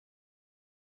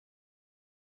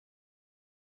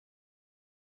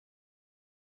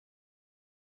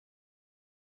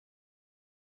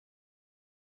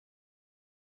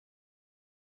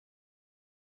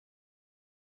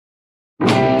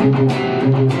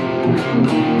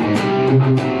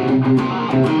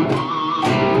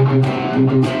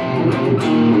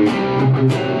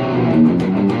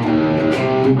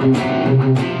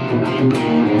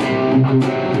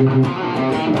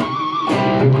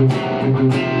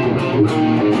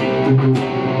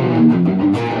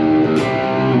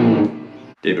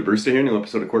David Brewster here, new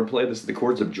episode of Chordplay. This is the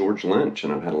Chords of George Lynch,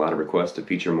 and I've had a lot of requests to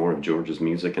feature more of George's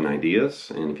music and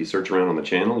ideas. And if you search around on the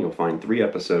channel, you'll find 3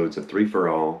 episodes of 3 for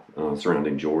All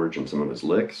surrounding George and some of his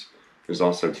licks. There's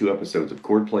also 2 episodes of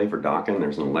Chordplay for Dokken.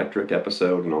 There's an electric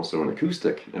episode and also an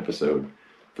acoustic episode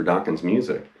for Dokken's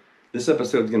music. This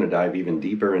episode is going to dive even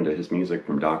deeper into his music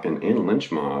from Dokken and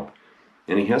Lynch Mob,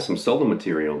 and he has some solo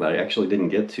material that I actually didn't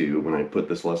get to when I put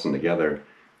this lesson together.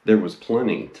 There was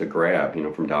plenty to grab,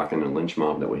 from Dokken and Lynch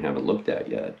Mob that we haven't looked at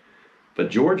yet.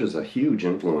 But George is a huge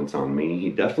influence on me.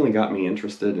 He definitely got me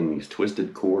interested in these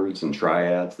twisted chords and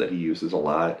triads that he uses a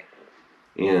lot.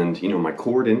 And, my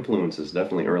chord influences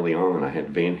definitely early on. I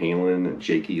had Van Halen and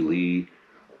Jakey Lee,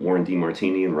 Warren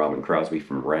DeMartini and Robin Crosby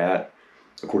from Rat,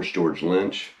 of course George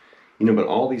Lynch. But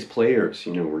all these players,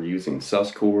 were using sus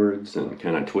chords and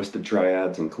kind of twisted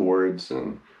triads and chords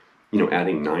and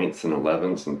adding 9ths and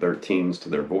 11ths and 13s to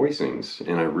their voicings,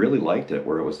 and I really liked it,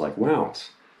 where it was like, wow,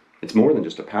 it's more than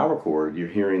just a power chord. You're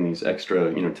hearing these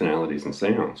extra, tonalities and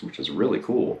sounds, which is really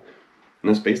cool. And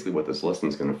that's basically what this lesson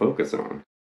is going to focus on.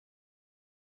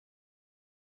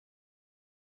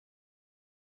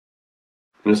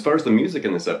 And as far as the music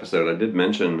in this episode, I did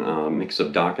mention a mix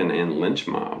of Dokken and Lynch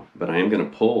Mob, but I am going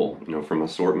to pull, from an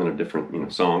assortment of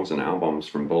different, songs and albums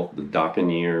from both the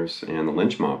Dokken years and the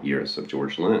Lynch Mob years of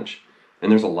George Lynch.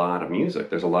 And there's a lot of music.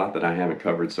 There's a lot that I haven't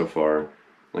covered so far.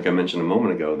 Like I mentioned a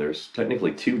moment ago, there's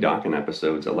technically 2 Dokken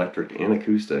episodes, electric and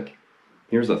acoustic.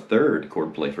 Here's a 3rd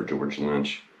chord play for George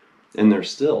Lynch. And there's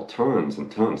still tons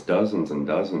and tons, dozens and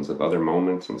dozens of other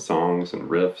moments and songs and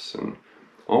riffs and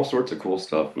all sorts of cool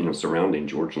stuff, surrounding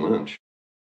George Lynch.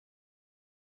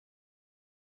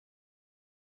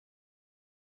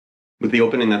 With the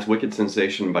opening, that's Wicked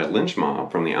Sensation by Lynch Mob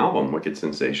from the album Wicked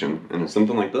Sensation, and it's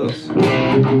something like this.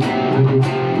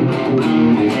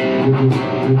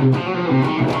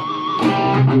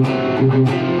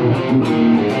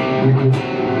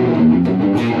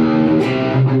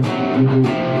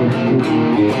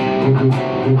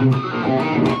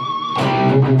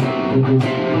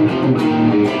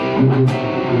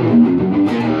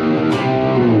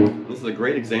 This is a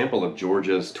great example of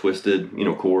George's twisted,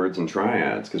 chords and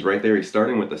triads, because right there he's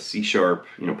starting with a C sharp,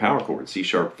 power chord, C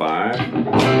sharp 5,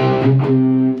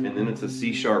 and then it's a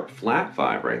C sharp flat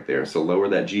 5 right there. So lower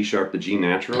that G sharp to G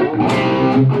natural,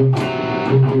 and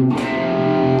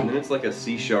then it's like a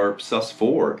C sharp sus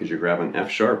 4 because you're grabbing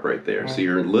F sharp right there. So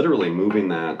you're literally moving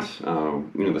that,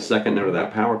 the second note of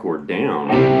that power chord down,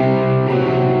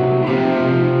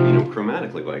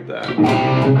 chromatically like that.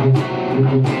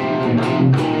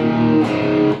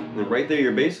 And right there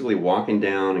you're basically walking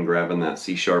down and grabbing that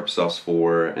C sharp sus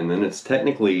 4, and then it's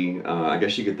technically, I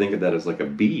guess you could think of that as like a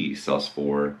B sus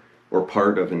 4, or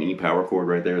part of an E power chord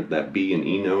right there, that B and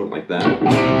E note like that.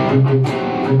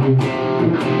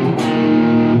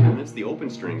 And it's the open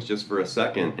strings just for a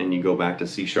second, and you go back to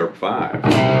C sharp 5.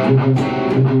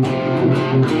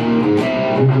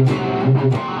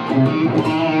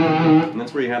 And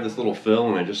that's where you have this little fill,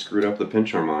 and I just screwed up the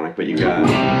pinch harmonic, but you got...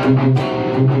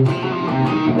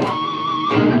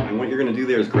 And what you're going to do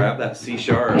there is grab that C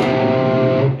sharp,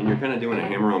 and you're kind of doing a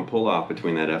hammer-on pull-off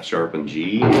between that F sharp and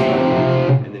G,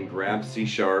 and then grab C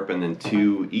sharp and then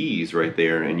 2 E's right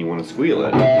there, and you want to squeal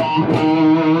it.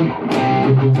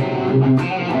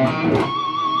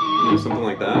 Something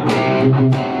like that.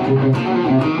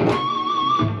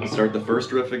 Start the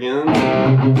first riff again.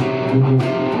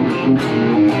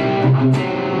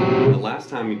 The last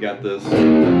time you got this,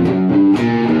 and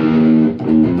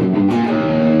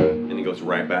it goes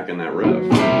right back in that riff.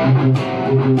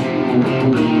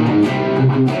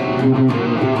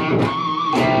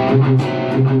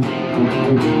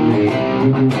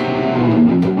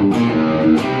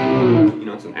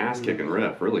 It's an ass-kicking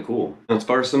riff, really cool. Now, as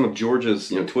far as some of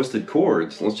George's, twisted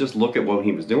chords, let's just look at what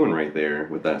he was doing right there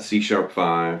with that C sharp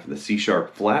 5, the C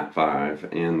sharp flat 5,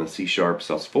 and the C sharp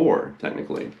sus 4,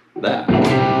 technically. That.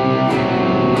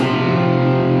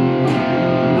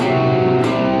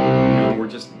 We're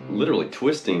just literally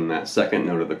twisting that second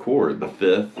note of the chord, the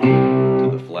 5th to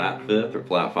the flat 5th or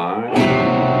flat 5,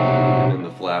 and then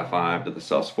the flat 5 to the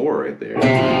sus 4 right there.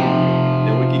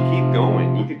 And we could keep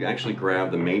going. You could actually grab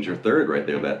the major 3rd right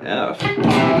there, that F,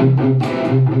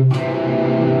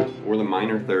 or the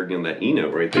minor 3rd, that E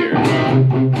note right there. You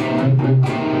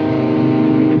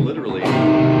can literally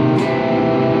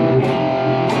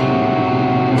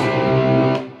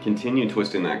continue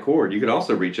twisting that chord, you could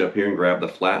also reach up here and grab the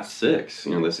flat 6,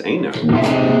 you know, this A note. You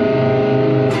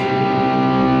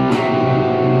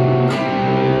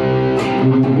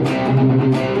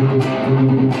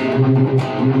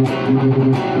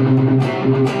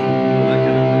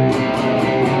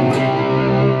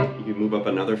can move up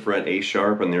another fret, A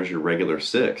sharp, and there's your regular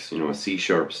 6, you know, a C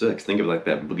sharp 6. Think of it like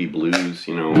that boogie blues,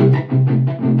 you know.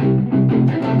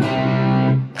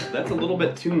 That's a little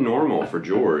bit too normal for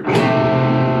George.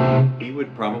 He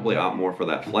would probably opt more for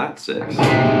that flat 6,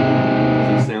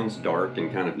 because it sounds dark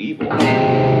and kind of evil. So you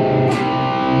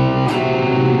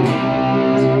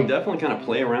can definitely kind of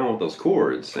play around with those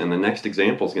chords, and the next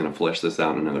example is going to flesh this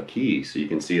out in another key, so you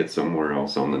can see it somewhere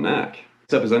else on the neck.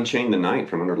 Next up is Unchain the Night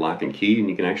from Under Lock and Key, and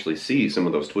you can actually see some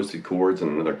of those twisted chords in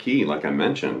another key, like I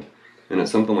mentioned. And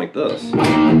it's something like this.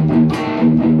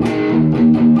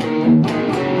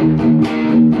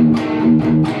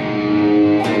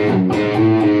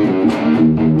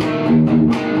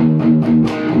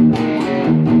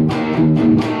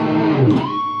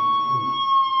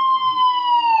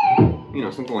 You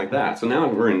know, something like that. So now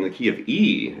we're in the key of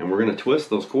E, and we're going to twist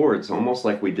those chords almost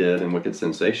like we did in Wicked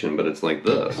Sensation, but it's like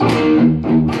this.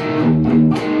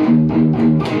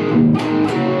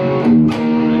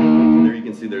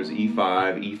 See, there's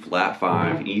E5, E flat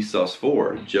 5, E sus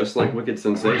 4, just like Wicked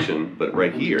Sensation, but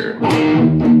right here.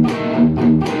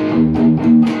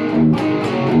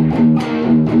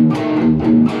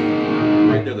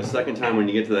 Right there, the second time when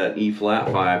you get to that E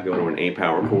flat 5, go to an A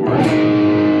power chord.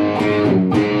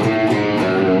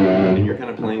 And you're kind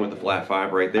of playing with the flat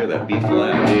 5 right there, that B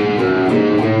flat.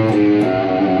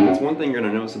 That's one thing you're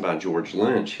going to notice about George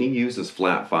Lynch. He uses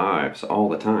flat 5s all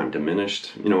the time.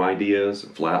 Diminished, you know, ideas,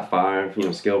 flat 5, you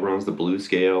know, scale runs the blues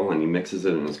scale, and he mixes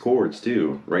it in his chords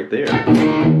too, right there.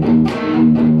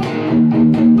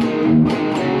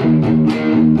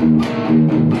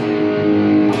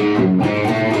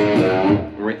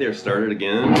 Right there, start it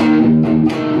again.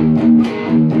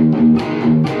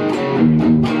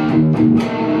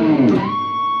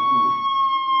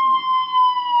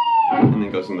 And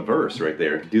then goes in the verse right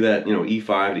there. Do that, you know,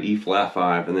 E5 to E flat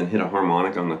 5, and then hit a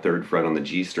harmonic on the 3rd fret on the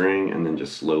G string, and then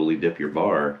just slowly dip your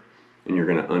bar, and you're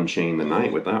going to unchain the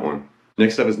night with that one.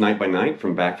 Next up is Night by Night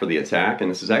from Back for the Attack,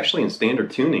 and this is actually in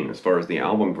standard tuning as far as the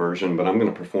album version, but I'm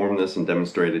going to perform this and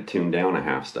demonstrate it tuned down a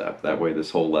half step. That way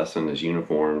this whole lesson is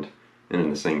uniformed and in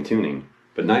the same tuning.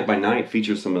 But Night by Night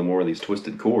features some of the more of these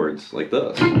twisted chords, like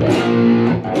this.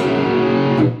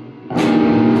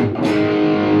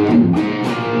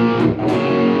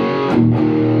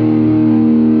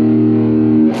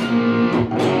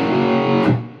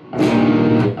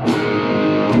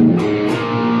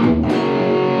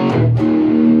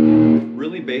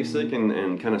 Basic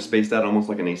and kind of spaced out almost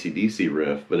like an AC/DC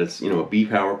riff, but it's, you know, a B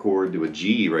power chord to a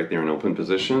G right there in open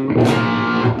position.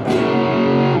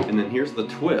 And then here's the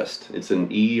twist. It's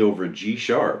an E over G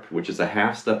sharp, which is a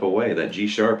half step away. That G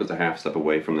sharp is a half step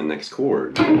away from the next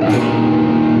chord. And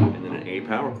then an A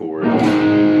power chord.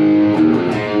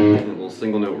 And a little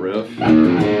single note riff.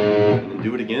 And then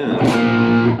do it again.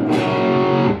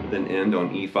 Then end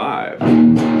on E5.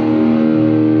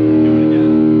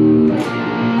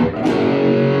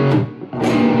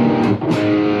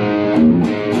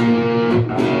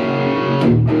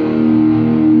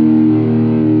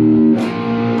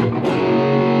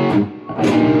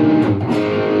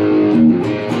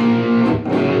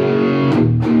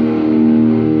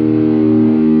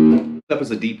 Up is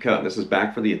a deep cut. This is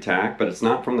Back for the Attack, but it's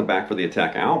not from the Back for the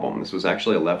Attack album. This was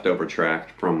actually a leftover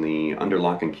track from the Under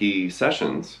Lock and Key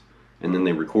sessions, and then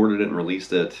they recorded it and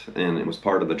released it, and it was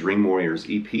part of the Dream Warriors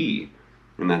EP,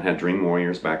 and that had Dream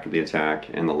Warriors, Back for the Attack,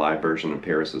 and the live version of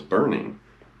Paris is Burning.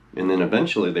 And then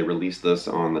eventually they released this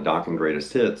on the Dokken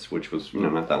Greatest Hits, which was, you know,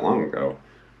 not that long ago.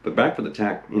 But Back for the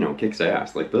Attack, you know, kicks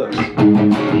ass like this.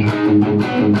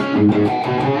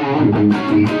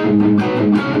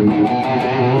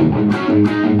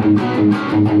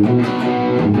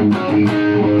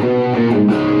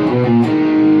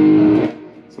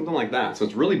 Something like that. So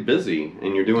it's really busy,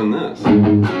 and you're doing this.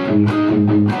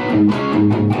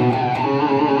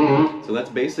 So that's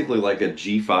basically like a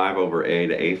G5 over A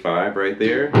to A5 right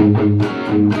there.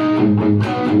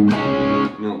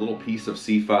 You know, a little piece of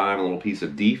C5, a little piece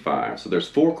of D5. So there's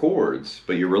 4 chords,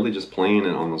 but you're really just playing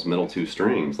it on those middle 2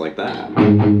 strings like that.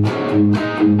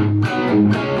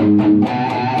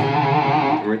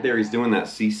 Right there, he's doing that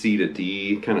CC to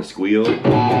D kind of squeal.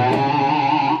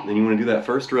 Then you want to do that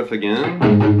first riff again.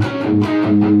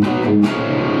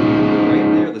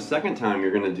 Right there, the second time you're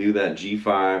going to do that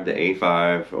G5 to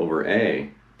A5 over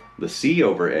A, the C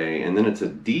over A, and then it's a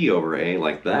D over A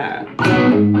like that.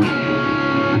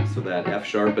 So that that F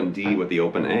sharp and D with the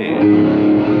open A.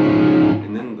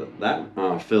 And then that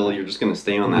fill, you're just going to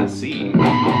stay on that C.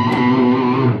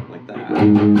 Like that.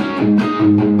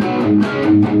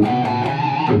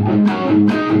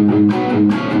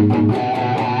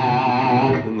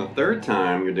 Then the third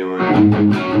time you're doing, so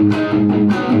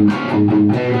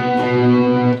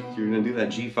you're going to do that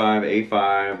G5,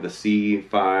 A5, the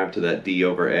C5 to that D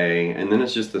over A, and then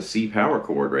it's just the C power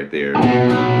chord right there.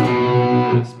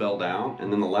 And it's spelled out,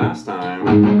 and then the last time,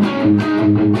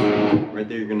 right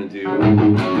there you're going to do,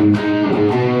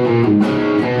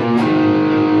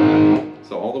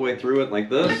 so all the way through it like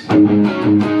this.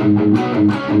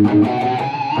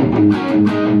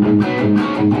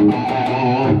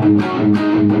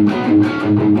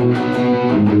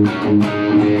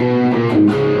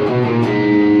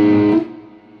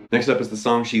 Next up is the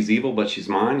song She's Evil But She's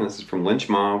Mine. This is from Lynch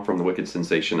Mob from the Wicked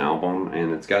Sensation album,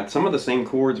 and it's got some of the same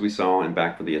chords we saw in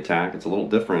Back for the Attack. It's a little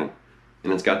different,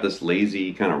 and it's got this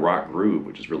lazy kind of rock groove,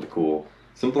 which is really cool.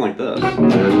 Something like this.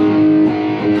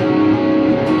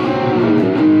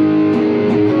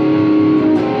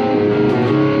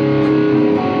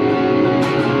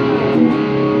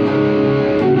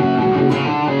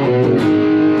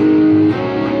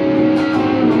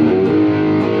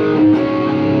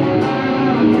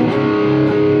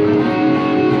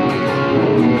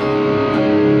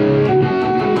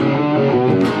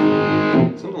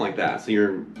 So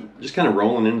you're just kind of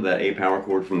rolling into that A power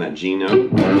chord from that G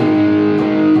note. And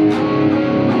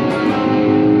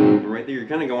right there you're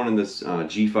kind of going in this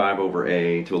G5 over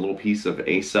A to a little piece of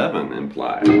A7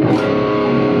 implied.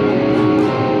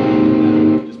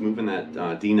 Just moving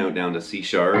that D note down to C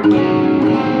sharp. And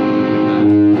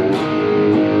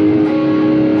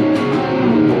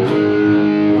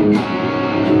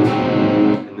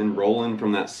then rolling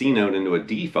from that C note into a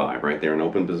D5 right there in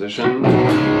open position.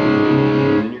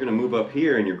 Move up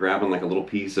here and you're grabbing like a little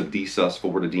piece of D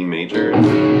sus4 to D major, and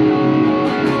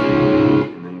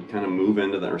then kind of move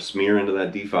into that, or smear into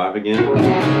that D5 again,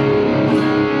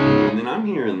 and then I'm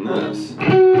hearing this like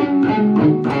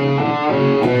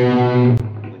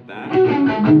that.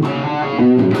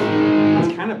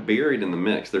 It's kind of buried in the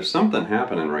mix. There's something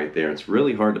happening right there. It's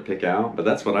really hard to pick out, but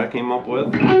that's what I came up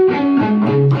with. That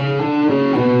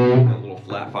little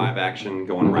flat 5 action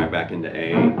going right back into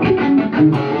A.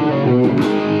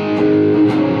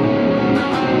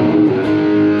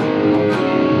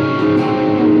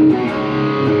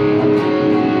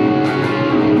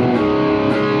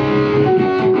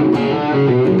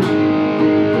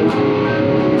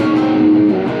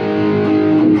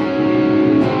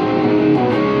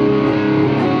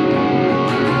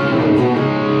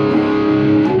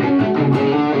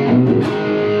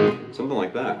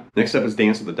 Next up is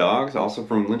Dance with the Dogs, also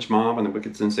from Lynch Mob and the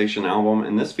Wicked Sensation album,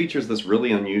 and this features this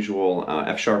really unusual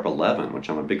F sharp 11, which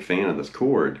I'm a big fan of this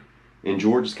chord. And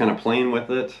George is kind of playing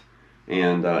with it,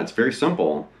 and it's very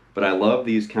simple, but I love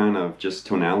these kind of just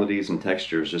tonalities and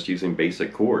textures just using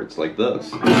basic chords like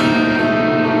this.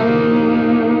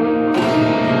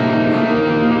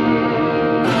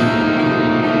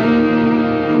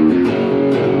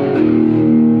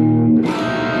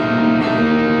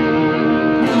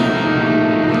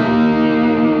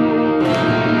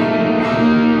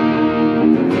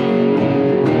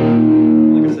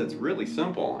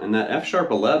 And that F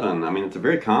sharp 11, I mean, it's a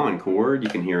very common chord. You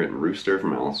can hear it in Rooster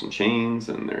from Alice in Chains,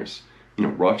 and there's, you know,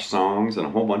 Rush songs and a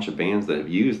whole bunch of bands that have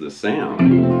used this sound.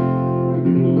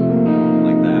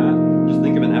 Like that. Just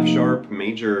think of an F sharp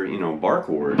major, you know, bar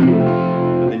chord,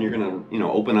 but then you're gonna, you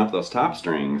know, open up those top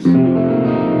strings, and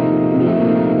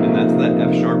that's that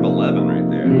F sharp 11 right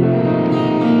there.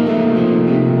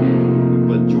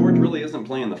 But George really isn't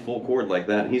playing the full chord like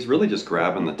that. He's really just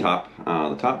grabbing the top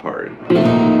part.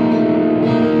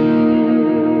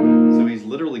 So he's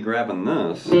literally grabbing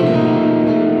this,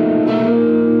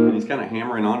 and he's kind of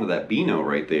hammering onto that B note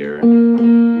right there,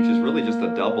 which is really just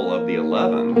a double of the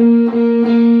 11.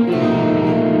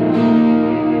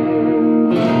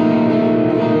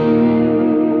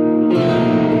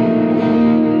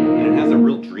 And it has a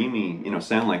real dreamy, you know,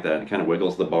 sound like that. It kind of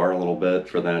wiggles the bar a little bit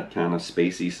for that kind of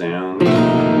spacey sound.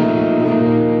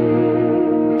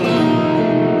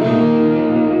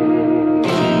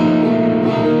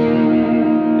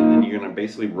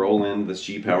 Basically roll in this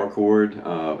G power chord,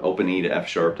 open E to F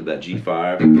sharp to that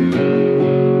G5, and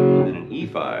then an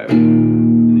E5,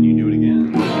 and then you do it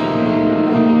again.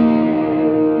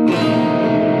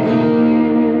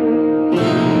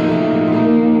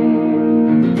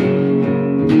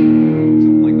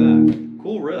 Something like that.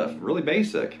 Cool riff, really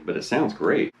basic, but it sounds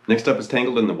great. Next up is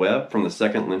Tangled in the Web from the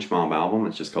second Lynch Mob album.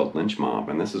 It's just called Lynch Mob,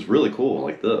 and this is really cool,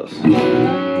 like this.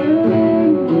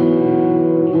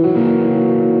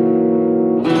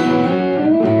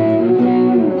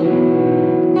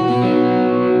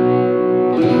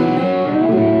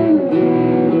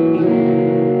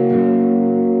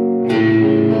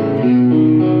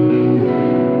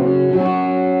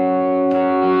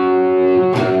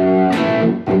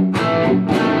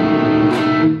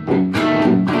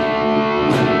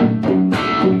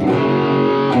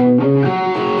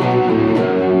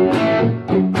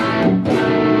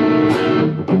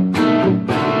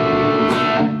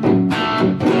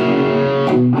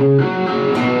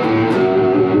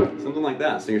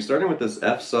 So you're starting with this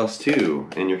F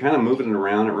sus2, and you're kind of moving it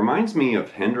around. It reminds me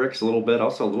of Hendrix a little bit,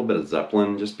 also a little bit of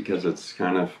Zeppelin, just because it's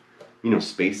kind of, you know,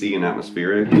 spacey and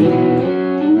atmospheric. Something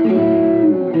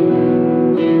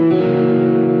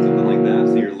like that.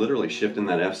 So you're literally shifting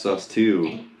that F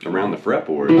sus2 around the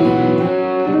fretboard. And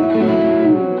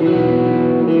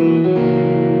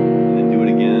then do it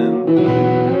again.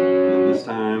 And this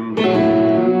time.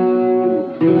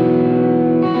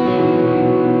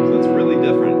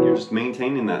 Just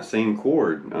maintaining that same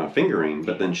chord fingering,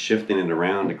 but then shifting it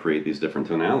around to create these different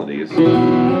tonalities. And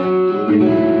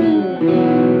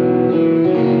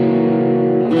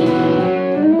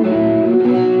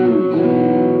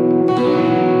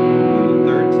the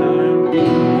third time,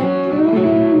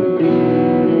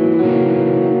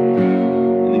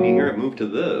 and then you hear it move to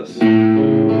this.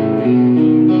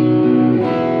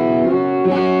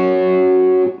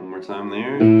 One more time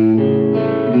there.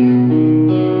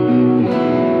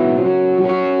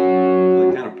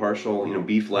 Partial, you know,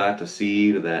 B flat to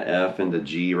C to that F and to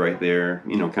G right there,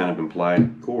 you know, kind of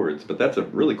implied chords. But that's a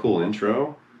really cool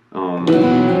intro.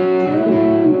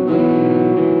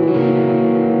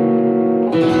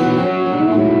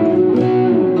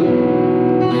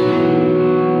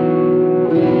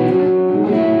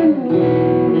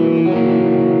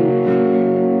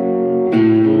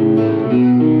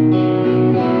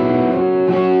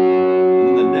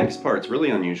 Part's really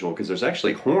unusual because there's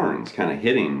actually horns kind of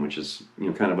hitting, which is, you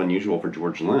know, kind of unusual for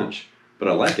George Lynch, but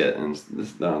I like it. And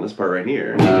this part right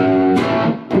here. So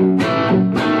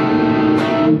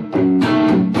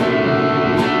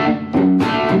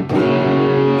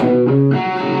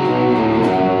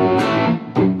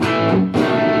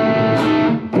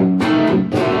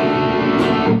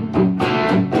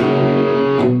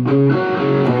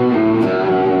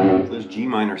there's G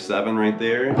minor 7 right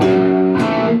there.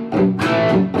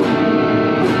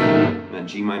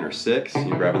 G minor 6,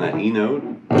 you're grabbing that E note,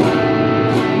 and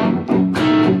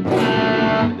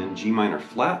then G minor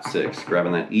flat 6,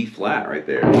 grabbing that E flat right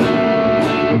there.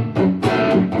 And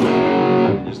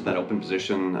just that open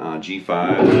position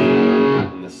G5,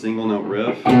 and the single note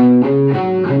riff. So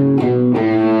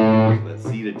that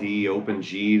C to D, open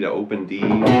G to open D,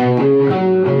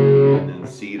 and then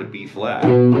C to B flat.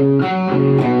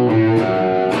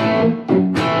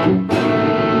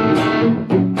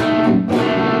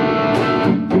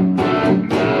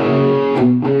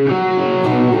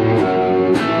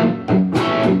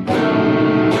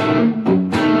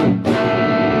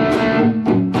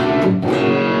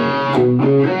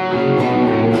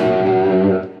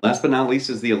 Last but not least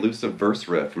is the elusive verse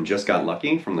riff from Just Got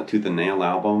Lucky from the Tooth and Nail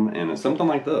album, and it's something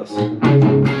like this.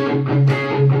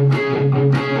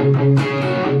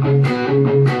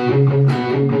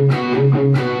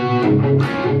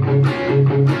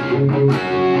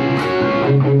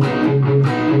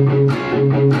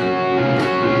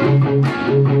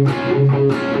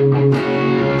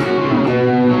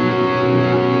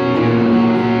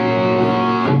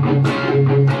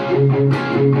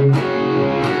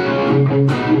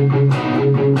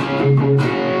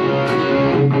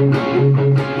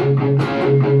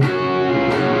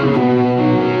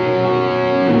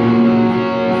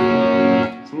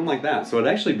 So it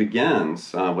actually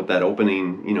begins with that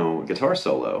opening, you know, guitar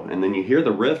solo, and then you hear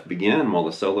the riff begin while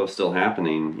the solo is still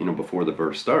happening, you know, before the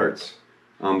verse starts.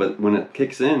 But when it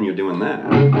kicks in, you're doing that.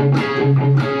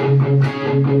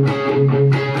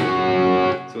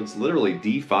 So it's literally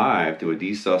D5 to a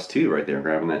D sus2 right there,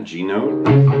 grabbing that G note.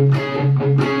 And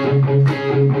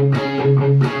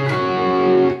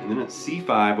then it's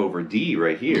C5 over D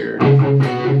right here.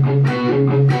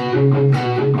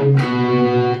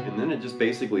 And then it just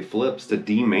basically flips to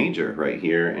D major right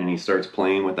here, and he starts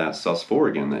playing with that sus4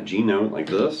 again, that G note like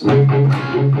this. And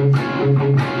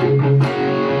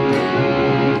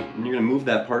you're going to move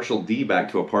that partial D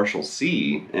back to a partial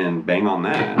C and bang on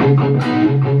that.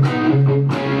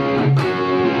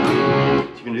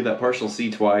 So you can do that partial C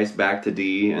twice, back to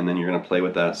D, and then you're going to play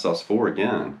with that sus4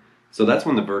 again. So that's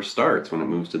when the verse starts, when it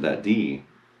moves to that D.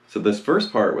 So this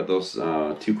first part with those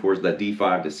two chords, that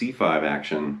D5 to C5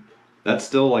 action, that's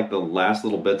still like the last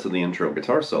little bits of the intro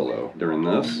guitar solo during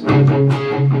this.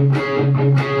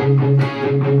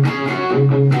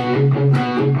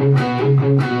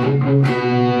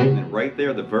 And right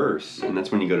there the verse, and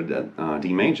that's when you go to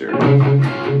D major.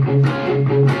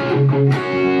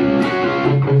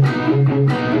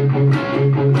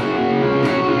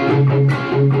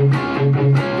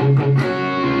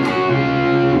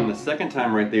 And the second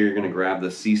time right there, you're going to grab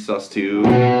the C sus2,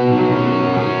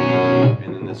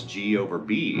 and then this G over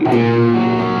B, like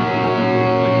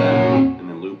that, and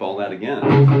then loop all that again.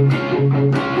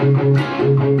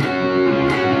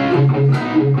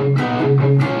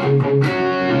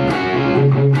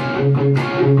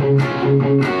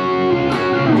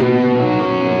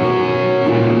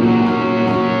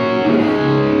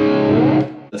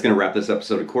 wrap this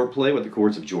episode of Chord Play with the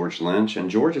chords of George Lynch, and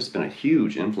George has been a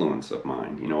huge influence of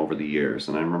mine, over the years.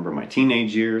 And I remember my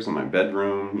teenage years in my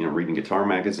bedroom, reading guitar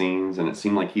magazines, and it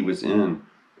seemed like he was in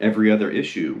every other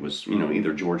issue was,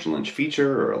 either George Lynch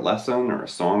feature or a lesson or a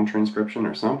song transcription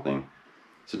or something.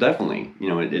 So definitely,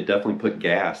 it definitely put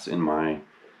gas in my,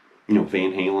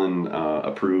 Van Halen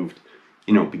approved,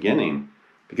 beginning,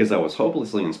 because I was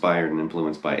hopelessly inspired and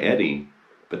influenced by Eddie.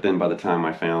 But then by the time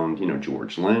I found,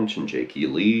 George Lynch and J.K.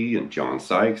 Lee and John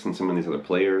Sykes and some of these other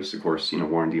players, of course,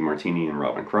 Warren DeMartini and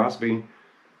Robin Crosby,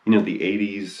 the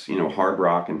 80s, hard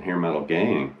rock and hair metal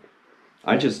gang,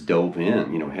 I just dove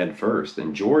in, head first.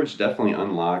 And George definitely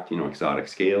unlocked, exotic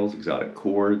scales, exotic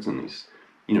chords, and these,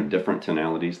 different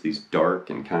tonalities, these dark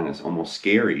and kind of almost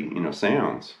scary,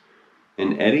 sounds.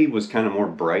 And Eddie was kind of more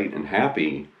bright and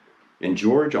happy, and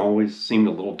George always seemed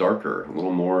a little darker, a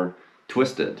little more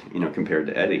twisted, compared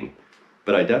to Eddie.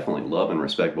 But I definitely love and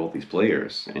respect both these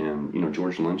players. And,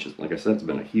 George Lynch, like I said, has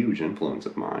been a huge influence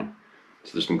of mine.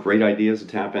 So there's some great ideas to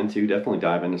tap into. Definitely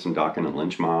dive into some Dokken and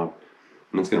Lynch Mob.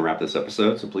 And that's going to wrap this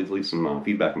episode, so please leave some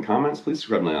feedback and comments. Please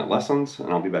subscribe to my lessons, and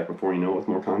I'll be back before you know it with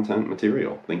more content and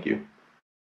material. Thank you.